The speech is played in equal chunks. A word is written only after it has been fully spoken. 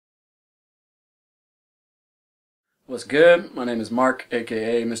What's good? My name is Mark,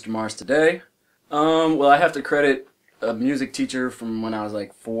 aka Mr. Mars today. Well, I have to credit a music teacher from when I was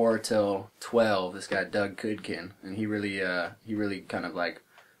like 4 till 12. This guy Doug Goodkin, and he really kind of like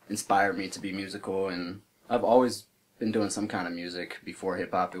inspired me to be musical. And I've always been doing some kind of music before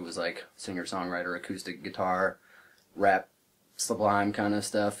hip hop. It was like singer-songwriter, acoustic guitar, rap, sublime kind of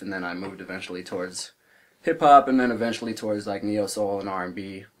stuff, and then I moved eventually towards hip hop, and then eventually towards like neo soul and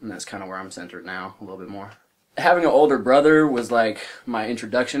R&B, and that's kind of where I'm centered now a little bit more. Having an older brother was like my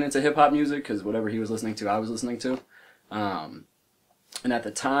introduction into hip hop music, because whatever he was listening to, I was listening to. And at the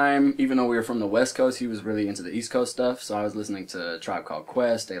time, even though we were from the West Coast, he was really into the East Coast stuff. So I was listening to Tribe Called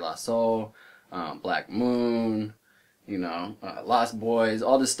Quest, De La Soul, Black Moon, Lost Boys,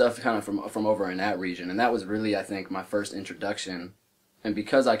 all this stuff kind of from over in that region. And that was really, I think, my first introduction. And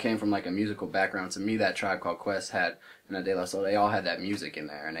because I came from like a musical background, to me that Tribe Called Quest had, and that De La Soul, they all had that music in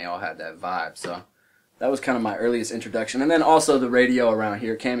there, and they all had that vibe. So that was kind of my earliest introduction. And then also the radio around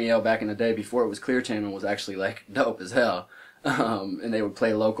here, Cameo back in the day before it was Clear Channel, was actually like dope as hell. And they would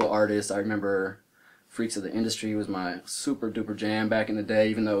play local artists. I remember Freaks of the Industry was my super duper jam back in the day,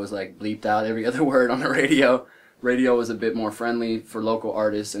 even though it was like bleeped out every other word on the radio. Radio was a bit more friendly for local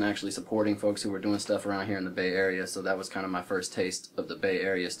artists and actually supporting folks who were doing stuff around here in the Bay Area. So that was kind of my first taste of the Bay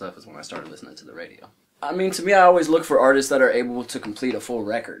Area stuff, is when I started listening to the radio. I mean, to me, I always look for artists that are able to complete a full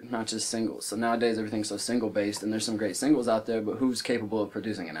record, not just singles. So nowadays, everything's so single-based, and there's some great singles out there, but who's capable of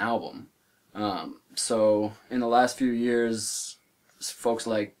producing an album? So in the last few years, folks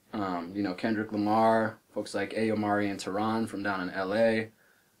like, Kendrick Lamar, folks like Ayomari and Tehran from down in L.A.,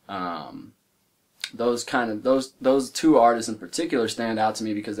 those two artists in particular stand out to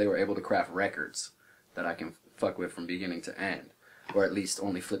me because they were able to craft records that I can fuck with from beginning to end. Or at least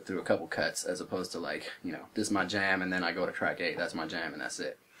only flip through a couple cuts, as opposed to like, this is my jam, and then I go to track 8, that's my jam, and that's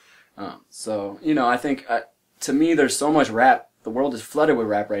it. So, I think, to me, there's so much rap. The world is flooded with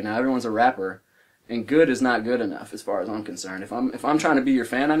rap right now. Everyone's a rapper, and good is not good enough as far as I'm concerned. If I'm trying to be your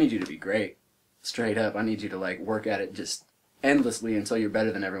fan, I need you to be great. Straight up, I need you to like work at it just endlessly until you're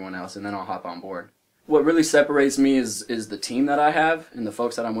better than everyone else, and then I'll hop on board. What really separates me is the team that I have and the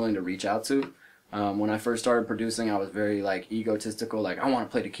folks that I'm willing to reach out to. When I first started producing, I was very like egotistical, like I want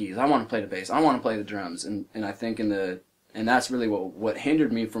to play the keys, I want to play the bass, I want to play the drums, and I think and that's really what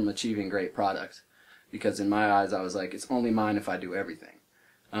hindered me from achieving great products, because in my eyes I was like, it's only mine if I do everything.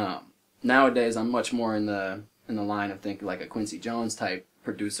 Nowadays I'm much more in the line of thinking like a Quincy Jones type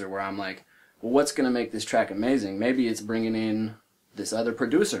producer, where I'm like, well, what's gonna make this track amazing? Maybe it's bringing in this other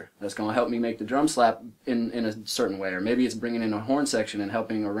producer that's going to help me make the drum slap in a certain way, or maybe it's bringing in a horn section and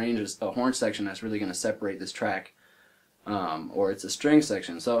helping arrange a horn section that's really going to separate this track, or it's a string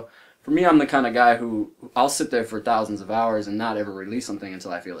section. So for me, I'm the kind of guy who I'll sit there for thousands of hours and not ever release something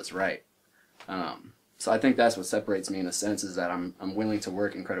until I feel it's right. So I think that's what separates me in a sense, is that I'm willing to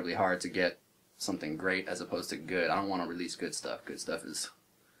work incredibly hard to get something great as opposed to good. I don't want to release good stuff. Good stuff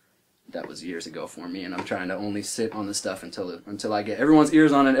that was years ago for me, and I'm trying to only sit on the stuff until I get everyone's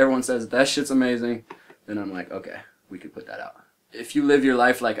ears on it, everyone says that shit's amazing, then I'm like, okay, we could put that out. If you live your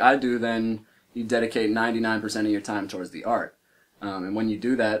life like I do, then you dedicate 99% of your time towards the art. And when you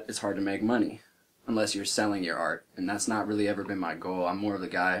do that, it's hard to make money, unless you're selling your art, and that's not really ever been my goal. I'm more of the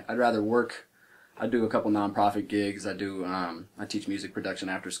guy, I'd rather work. I do a couple nonprofit gigs, I teach music production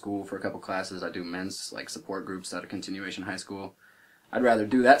after school for a couple classes, I do men's like support groups at a continuation high school. I'd rather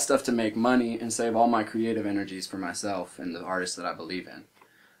do that stuff to make money and save all my creative energies for myself and the artists that I believe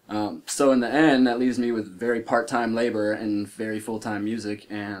in. So in the end, that leaves me with very part-time labor and very full-time music,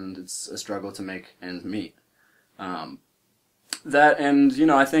 and it's a struggle to make ends meet. That, and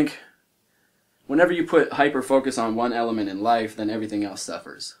I think whenever you put hyper-focus on one element in life, then everything else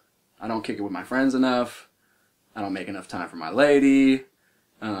suffers. I don't kick it with my friends enough. I don't make enough time for my lady.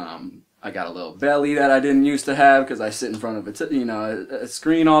 I got a little belly that I didn't used to have because I sit in front of a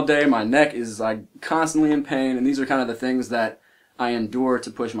screen all day. My neck is like constantly in pain, and these are kind of the things that I endure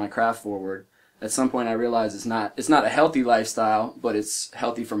to push my craft forward. At some point I realized it's not a healthy lifestyle, but it's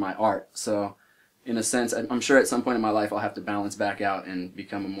healthy for my art. So in a sense, I'm sure at some point in my life I'll have to balance back out and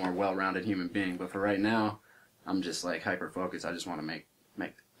become a more well-rounded human being. But for right now, I'm just like hyper-focused. I just want to make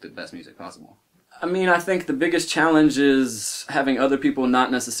the best music possible. I mean, I think the biggest challenge is having other people not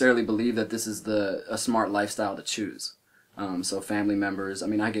necessarily believe that this is a smart lifestyle to choose. So family members, I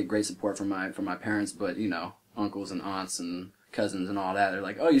mean, I get great support from my parents, but uncles and aunts and cousins and all that, they're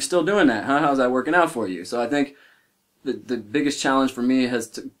like, oh, you're still doing that, huh? How's that working out for you? So I think the biggest challenge for me has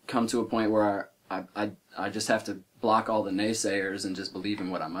to come to a point where I just have to block all the naysayers and just believe in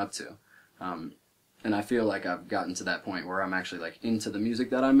what I'm up to. And I feel like I've gotten to that point where I'm actually like into the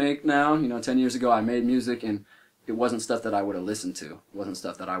music that I make now. 10 years ago I made music and it wasn't stuff that I would have listened to. It wasn't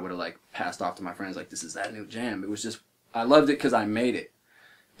stuff that I would have like passed off to my friends like, this is that new jam. It was just, I loved it because I made it.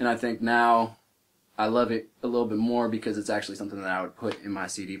 And I think now I love it a little bit more because it's actually something that I would put in my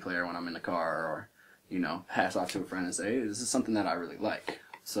CD player when I'm in the car, or, you know, pass off to a friend and say, hey, this is something that I really like.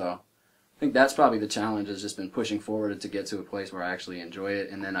 So I think that's probably the challenge, has just been pushing forward to get to a place where I actually enjoy it,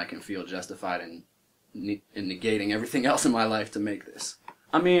 and then I can feel justified in negating everything else in my life to make this.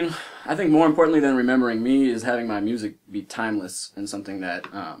 I mean, I think more importantly than remembering me is having my music be timeless and something that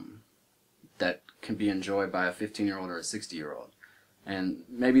that can be enjoyed by a 15-year-old or a 60-year-old. And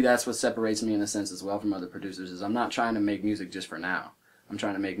maybe that's what separates me in a sense as well from other producers, is I'm not trying to make music just for now. I'm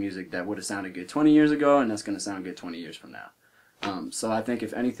trying to make music that would have sounded good 20 years ago, and that's going to sound good 20 years from now. So I think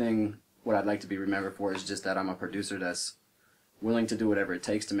if anything, what I'd like to be remembered for is just that I'm a producer that's willing to do whatever it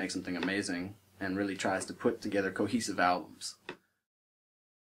takes to make something amazing and really tries to put together cohesive albums.